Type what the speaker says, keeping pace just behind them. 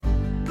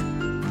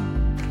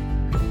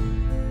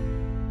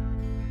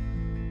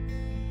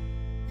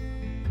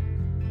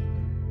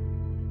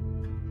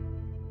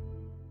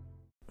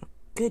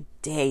Good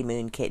day,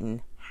 Moon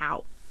Kitten.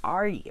 How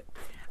are you?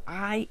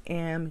 I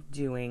am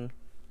doing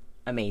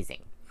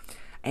amazing.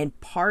 And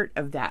part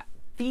of that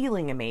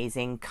feeling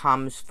amazing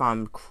comes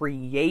from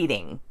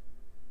creating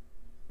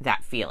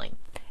that feeling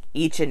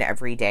each and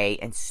every day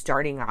and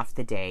starting off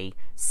the day,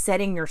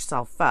 setting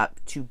yourself up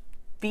to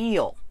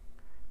feel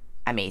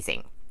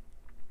amazing.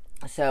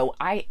 So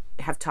I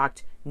have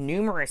talked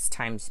numerous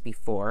times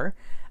before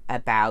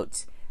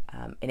about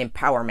an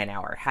empowerment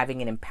hour,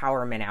 having an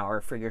empowerment hour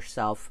for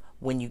yourself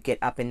when you get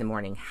up in the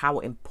morning, how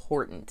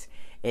important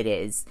it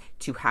is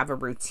to have a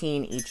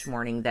routine each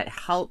morning that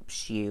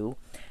helps you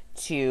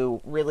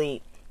to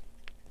really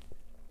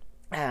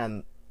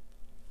kind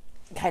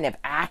of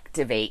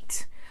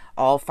activate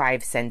all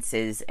five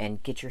senses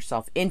and get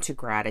yourself into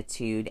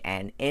gratitude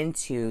and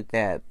into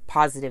the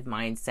positive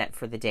mindset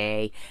for the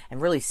day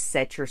and really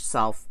set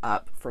yourself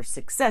up for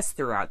success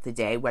throughout the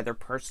day, whether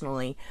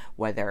personally,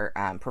 whether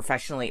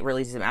professionally. It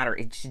really doesn't matter.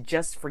 It's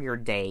just for your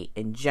day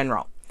in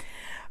general.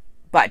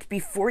 But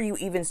before you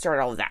even start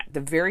all of that,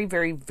 the very,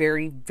 very,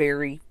 very,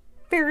 very,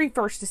 very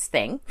firstest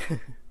thing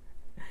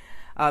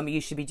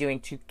you should be doing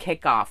to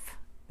kick off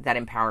that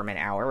empowerment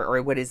hour,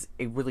 or what is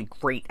a really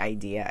great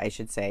idea, I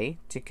should say,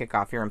 to kick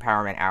off your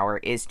empowerment hour,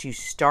 is to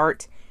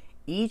start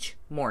each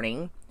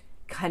morning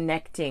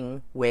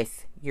connecting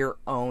with your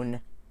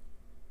own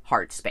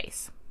heart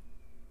space.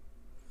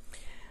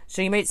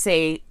 So you might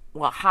say,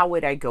 well, how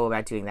would I go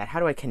about doing that?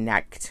 How do I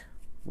connect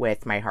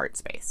with my heart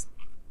space?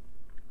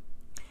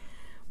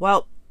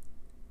 Well,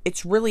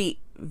 it's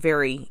really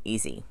very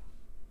easy.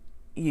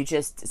 You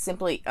just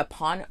simply,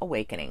 upon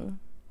awakening,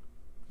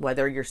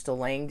 whether you're still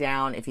laying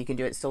down, if you can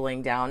do it still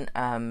laying down,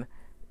 and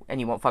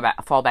you won't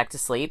fall back to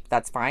sleep,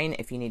 that's fine.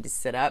 If you need to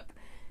sit up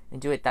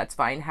and do it, that's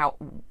fine.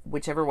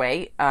 Whichever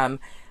way.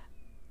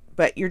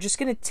 But you're just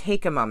going to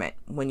take a moment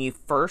when you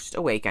first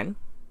awaken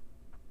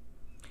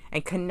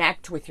and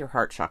connect with your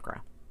heart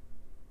chakra.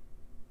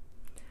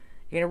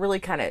 You're going to really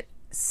kind of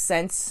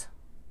sense,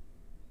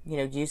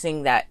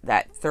 using that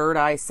third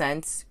eye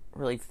sense,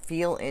 really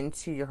feel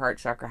into your heart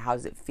chakra.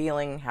 How's it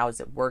feeling? How is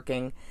it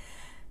working?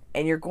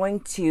 And you're going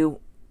to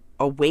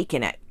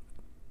awaken it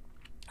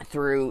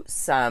through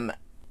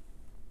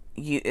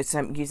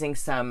using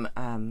some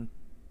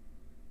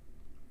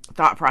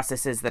thought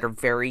processes that are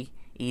very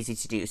easy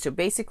to do. So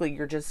basically,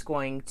 you're just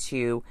going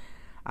to,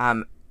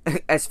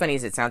 as funny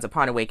as it sounds,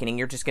 upon awakening,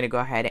 you're just going to go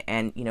ahead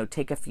and,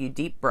 take a few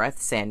deep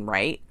breaths in,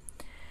 right?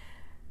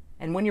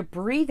 And when you're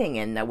breathing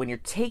in, though, when you're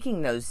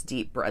taking those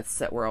deep breaths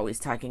that we're always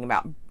talking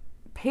about,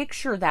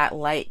 picture that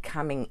light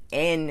coming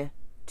in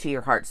to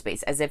your heart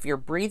space as if you're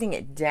breathing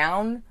it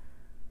down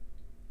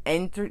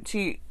and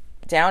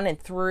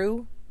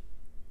through,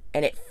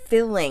 and it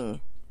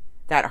filling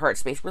that heart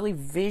space. Really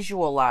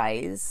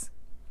visualize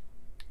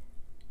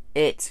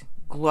it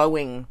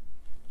glowing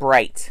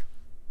bright,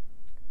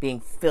 being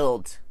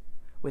filled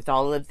with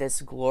all of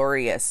this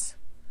glorious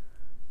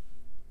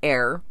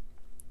air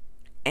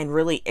and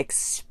really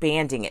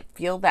expanding it.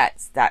 Feel that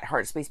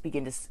heart space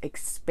begin to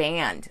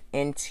expand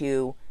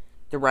into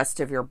the rest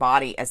of your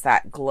body as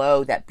that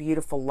glow, that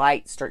beautiful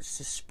light starts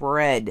to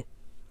spread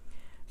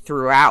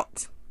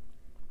throughout.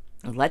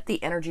 Let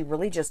the energy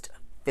really just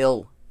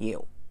fill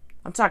you.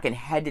 I'm talking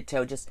head to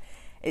toe.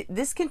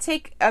 This can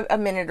take a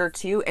minute or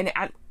two, and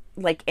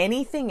like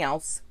anything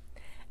else,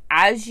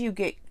 as you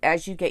get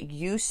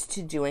used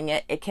to doing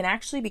it, it can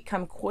actually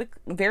become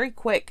very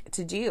quick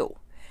to do,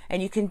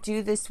 and you can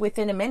do this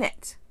within a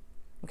minute.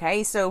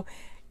 Okay, so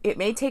it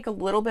may take a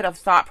little bit of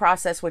thought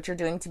process what you're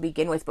doing to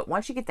begin with, but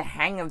once you get the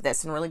hang of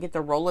this and really get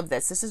the roll of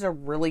this, this is a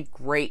really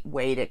great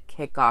way to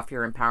kick off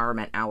your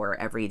empowerment hour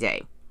every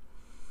day.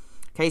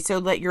 Okay, so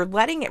that you're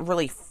letting it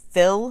really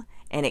fill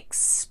and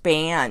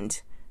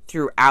expand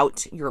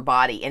throughout your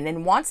body. And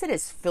then once it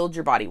has filled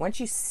your body, once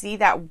you see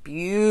that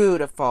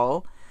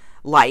beautiful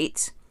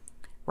light,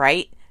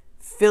 right,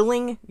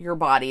 filling your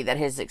body that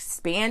has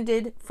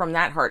expanded from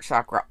that heart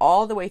chakra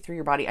all the way through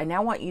your body, I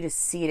now want you to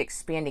see it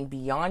expanding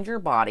beyond your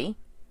body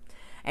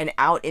and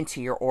out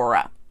into your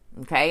aura.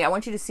 Okay, I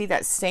want you to see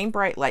that same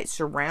bright light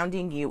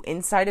surrounding you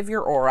inside of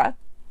your aura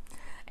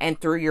and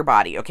through your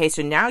body. Okay,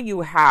 so now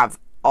you have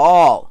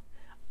all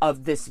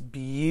of this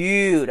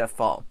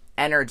beautiful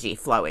energy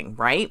flowing,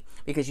 right?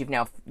 Because you've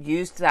now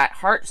used that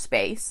heart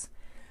space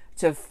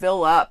to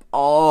fill up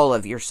all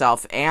of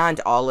yourself and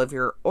all of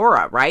your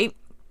aura, right?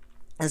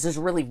 This is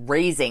really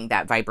raising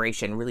that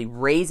vibration, really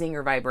raising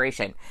your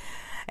vibration.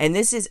 And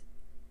this is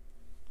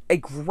a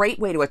great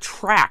way to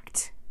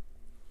attract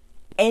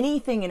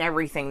anything and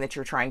everything that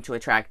you're trying to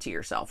attract to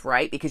yourself,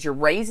 right? Because you're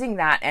raising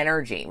that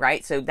energy,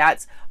 right? So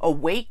that's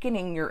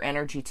awakening your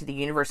energy to the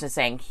universe and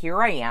saying,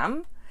 here I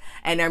am,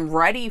 and I'm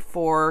ready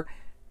for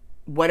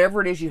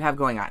whatever it is you have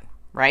going on,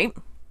 right?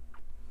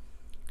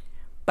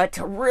 But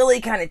to really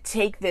kind of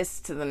take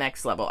this to the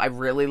next level, I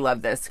really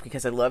love this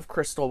because I love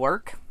crystal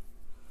work.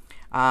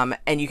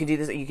 And you can do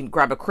this, you can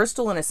grab a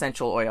crystal and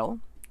essential oil.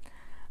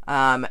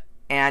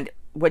 And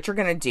what you're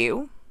going to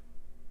do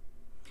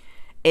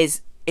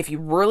is, if you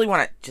really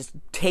want to just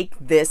take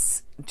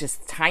this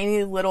just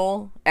tiny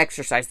little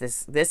exercise,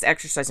 this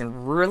exercise,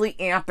 and really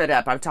amp it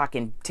up. I'm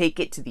talking take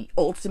it to the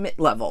ultimate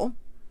level.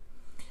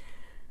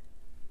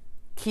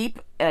 Keep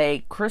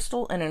a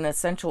crystal and an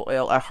essential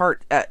oil, a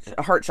heart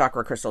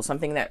chakra crystal,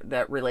 something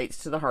that relates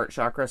to the heart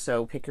chakra.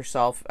 So pick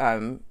yourself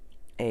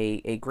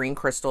a green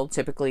crystal.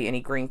 Typically any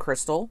green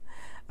crystal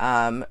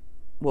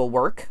will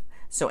work.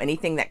 So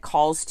anything that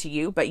calls to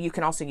you, but you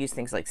can also use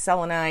things like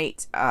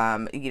selenite.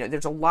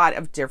 There's a lot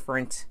of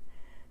different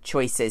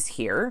choices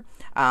here.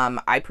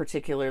 I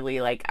particularly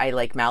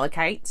like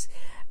malachite.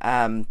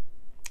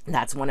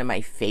 That's one of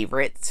my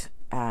favorite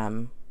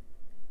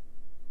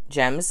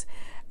gems.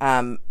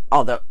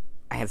 Although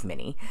I have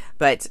many,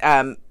 but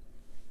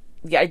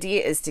the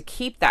idea is to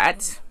keep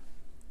that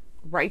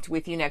right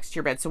with you next to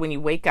your bed. So when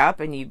you wake up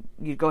and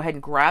you go ahead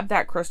and grab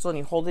that crystal and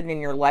you hold it in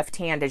your left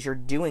hand as you're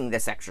doing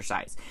this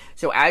exercise.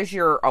 So as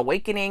you're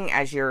awakening,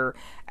 as you're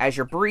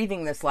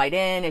breathing this light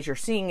in, as you're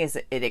seeing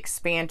it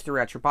expand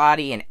throughout your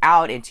body and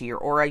out into your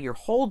aura, you're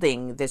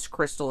holding this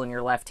crystal in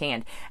your left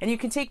hand. And you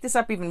can take this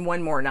up even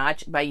one more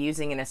notch by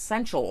using an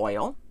essential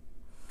oil,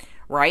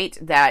 right?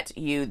 That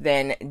you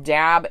then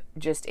dab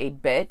just a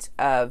bit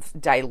of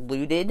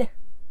diluted,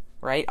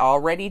 right?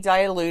 Already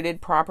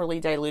diluted, properly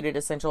diluted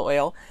essential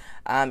oil.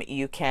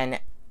 You can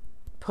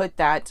put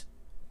that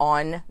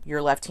on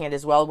your left hand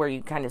as well, where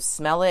you kind of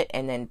smell it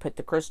and then put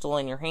the crystal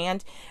in your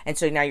hand. And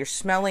so now you're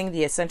smelling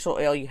the essential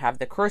oil, you have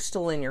the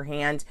crystal in your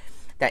hand,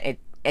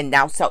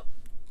 so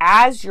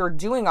as you're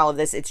doing all of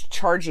this, it's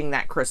charging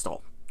that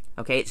crystal.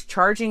 Okay, it's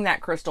charging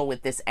that crystal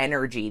with this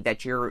energy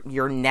that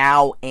you're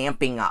now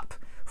amping up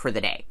for the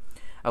day.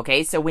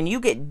 Okay, so when you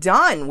get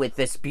done with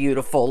this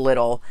beautiful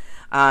little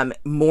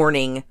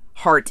morning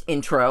heart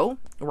intro,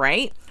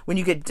 right? When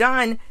you get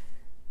done,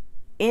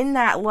 in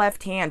that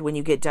left hand, when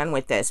you get done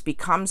with this,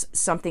 becomes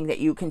something that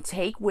you can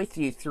take with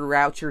you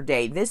throughout your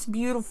day. This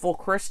beautiful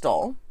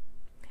crystal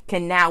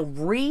can now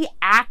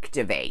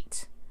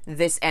reactivate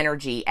this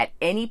energy at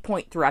any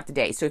point throughout the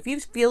day. So if you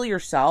feel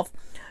yourself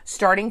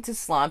starting to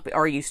slump,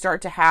 or you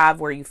start to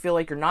have where you feel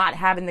like you're not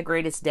having the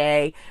greatest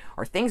day,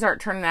 or things aren't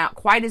turning out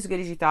quite as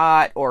good as you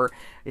thought, or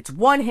it's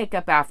one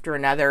hiccup after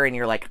another and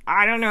you're like,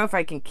 I don't know if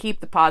I can keep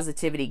the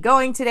positivity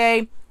going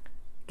today,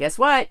 guess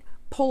what?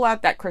 Pull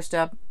out that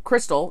crystal,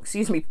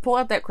 pull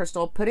out that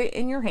crystal, put it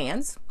in your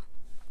hands,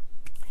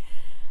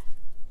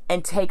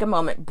 and take a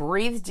moment,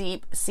 breathe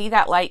deep, see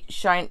that light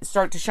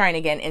start to shine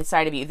again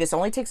inside of you. This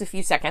only takes a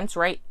few seconds,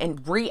 right?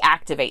 And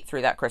reactivate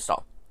through that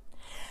crystal.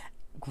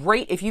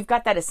 Great. If you've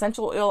got that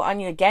essential oil on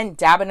you, again,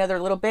 dab another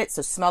little bit.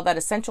 So smell that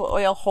essential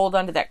oil, hold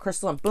onto that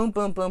crystal, and boom,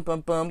 boom, boom,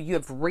 boom, boom. You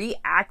have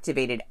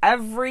reactivated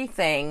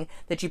everything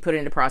that you put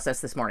into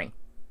process this morning.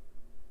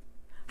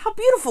 How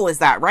beautiful is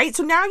that, right?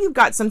 So now you've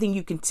got something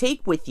you can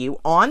take with you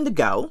on the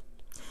go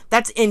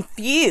that's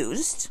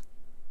infused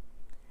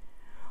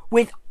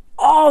with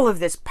all of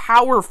this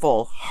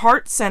powerful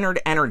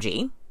heart-centered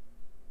energy,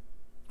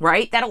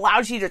 right? That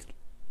allows you to,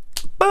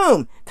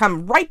 boom,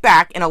 come right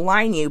back and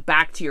align you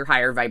back to your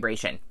higher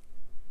vibration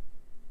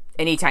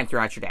anytime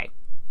throughout your day.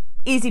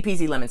 Easy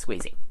peasy lemon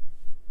squeezy.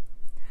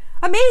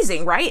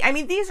 Amazing, right? I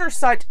mean, these are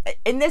such,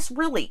 and this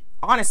really,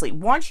 honestly,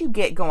 once you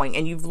get going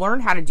and you've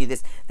learned how to do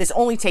this, this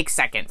only takes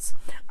seconds.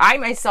 I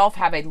myself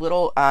have a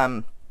little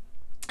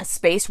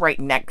space right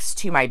next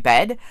to my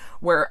bed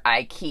where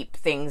I keep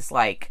things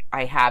like,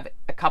 I have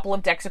a couple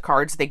of decks of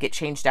cards. They get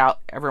changed out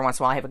every once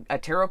in a while. I have a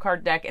tarot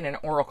card deck and an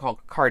oracle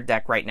card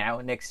deck right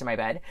now next to my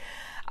bed.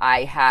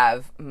 I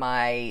have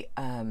my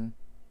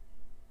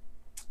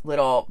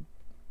little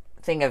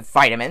thing of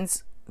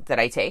vitamins that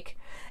I take.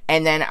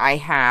 And then I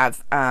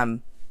have,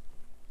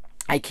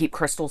 I keep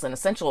crystals and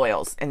essential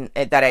oils and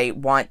that I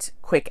want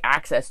quick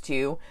access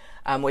to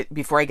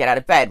before I get out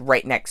of bed,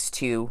 right next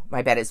to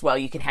my bed as well.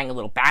 You can hang a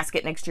little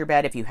basket next to your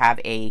bed. If you have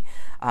a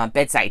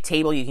bedside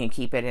table, you can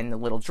keep it in the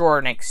little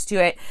drawer next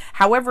to it.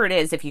 However it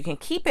is, if you can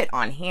keep it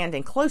on hand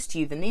and close to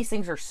you, then these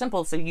things are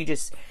simple. So you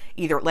just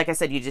either, like I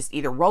said, you just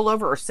either roll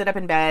over or sit up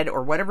in bed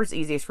or whatever's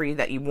easiest for you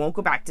that you won't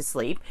go back to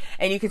sleep.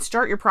 And you can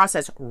start your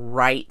process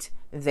right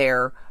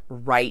there,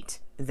 right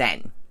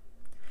then.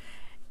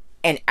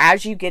 And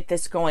as you get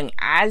this going,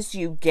 as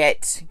you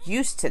get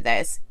used to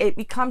this, it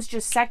becomes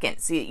just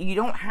seconds. You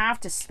don't have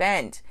to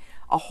spend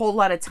a whole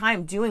lot of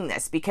time doing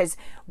this, because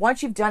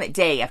once you've done it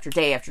day after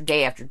day after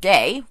day after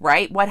day,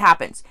 right, what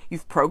happens?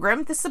 You've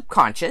programmed the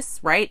subconscious,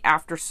 right,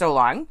 after so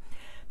long.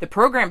 The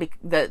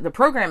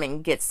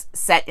programming gets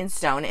set in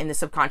stone in the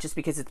subconscious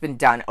because it's been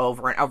done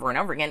over and over and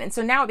over again. And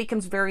so now it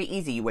becomes very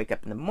easy. You wake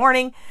up in the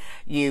morning,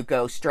 you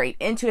go straight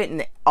into it,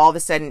 and all of a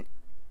sudden,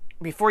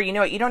 before you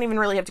know it, you don't even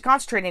really have to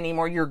concentrate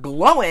anymore. You're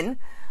glowing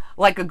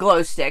like a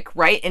glow stick,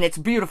 right? And it's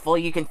beautiful.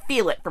 You can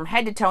feel it from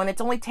head to toe, and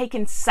it's only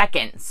taken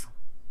seconds.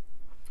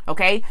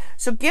 Okay?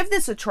 So give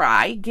this a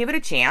try. Give it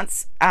a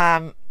chance.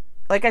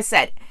 Like I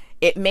said,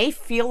 It may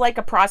feel like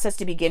a process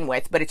to begin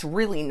with, but it's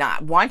really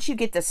not. Once you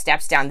get the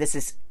steps down, this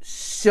is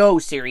so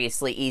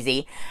seriously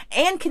easy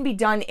and can be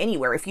done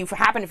anywhere. If you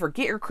happen to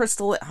forget your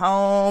crystal at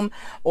home,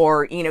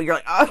 or, you know, you're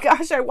like, oh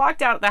gosh, I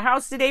walked out of the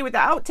house today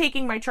without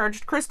taking my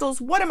charged crystals.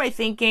 What am I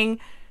thinking?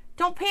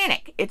 Don't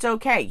panic. It's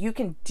okay. You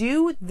can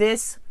do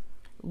this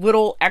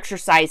little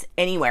exercise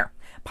anywhere.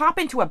 Pop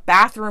into a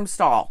bathroom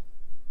stall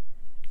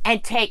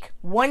and take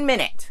 1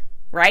 minute,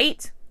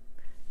 right,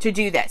 to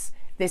do this.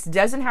 This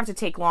doesn't have to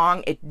take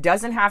long. It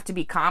doesn't have to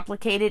be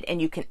complicated,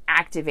 and you can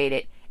activate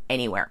it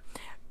anywhere.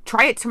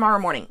 Try it tomorrow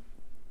morning.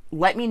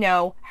 Let me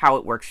know how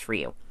it works for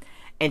you.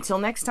 Until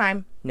next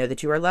time, know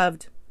that you are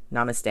loved.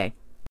 Namaste.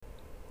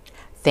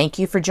 Thank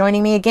you for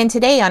joining me again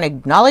today on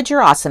Acknowledge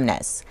Your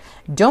Awesomeness.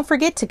 Don't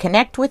forget to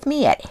connect with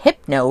me at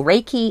Hypno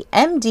Reiki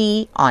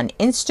MD on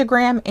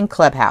Instagram and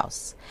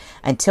Clubhouse.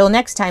 Until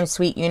next time,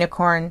 sweet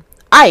unicorn,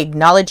 I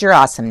acknowledge your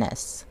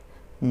awesomeness.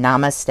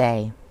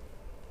 Namaste.